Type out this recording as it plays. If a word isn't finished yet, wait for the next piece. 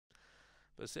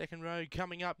The second row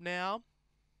coming up now.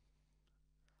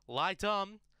 Light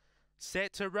on.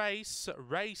 Set to race.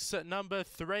 Race number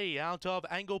 3 out of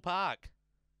Angle-Park.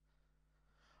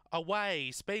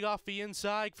 Away, speed off the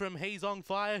inside from He's On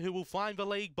Fire, who will find the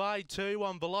lead by 2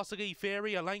 on Velocity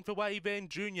Fairy, a length away then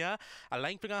Junior, a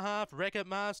length and a half Wreck-It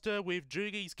Master with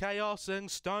Jugi's Chaos and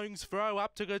Stone's Throw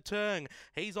up to the turn.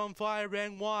 He's On Fire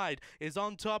ran wide, is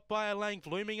on top by a length,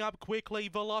 looming up quickly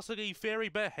Velocity Fairy,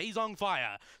 but He's On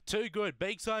Fire. Too good,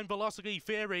 Big Zone Velocity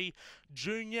Fairy,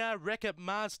 Junior, Wreck-It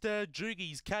Master,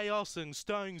 Jugi's Chaos and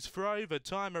Stone's Throw, the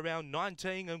time around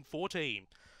 19 and 14.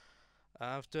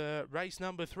 After race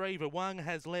number 3, the one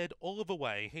has led all the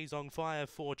way. He's On Fire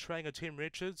for trainer Tim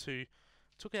Richards, who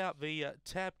took out the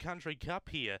Tab Country Cup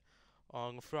here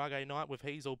on Friday night with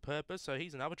He's All Purpose. So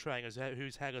he's another trainer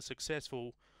who's had a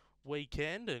successful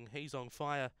weekend, and He's On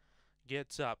Fire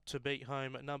gets up to beat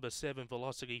home number 7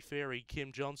 Velocity Fairy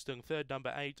Kim Johnston, third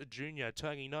number 8 Junior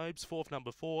Tony Nobes, fourth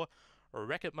number 4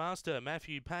 Wreck-It Master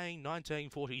Matthew Payne,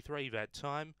 1943 that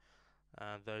time.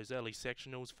 Those early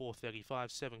sectionals,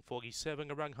 4:35,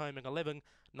 7:47, a run home in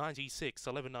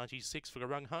 11:96 for a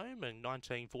run home, and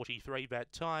 19:43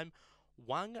 that time.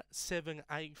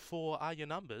 1784 are your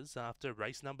numbers after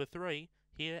race number 3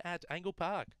 here at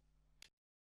Angle-Park.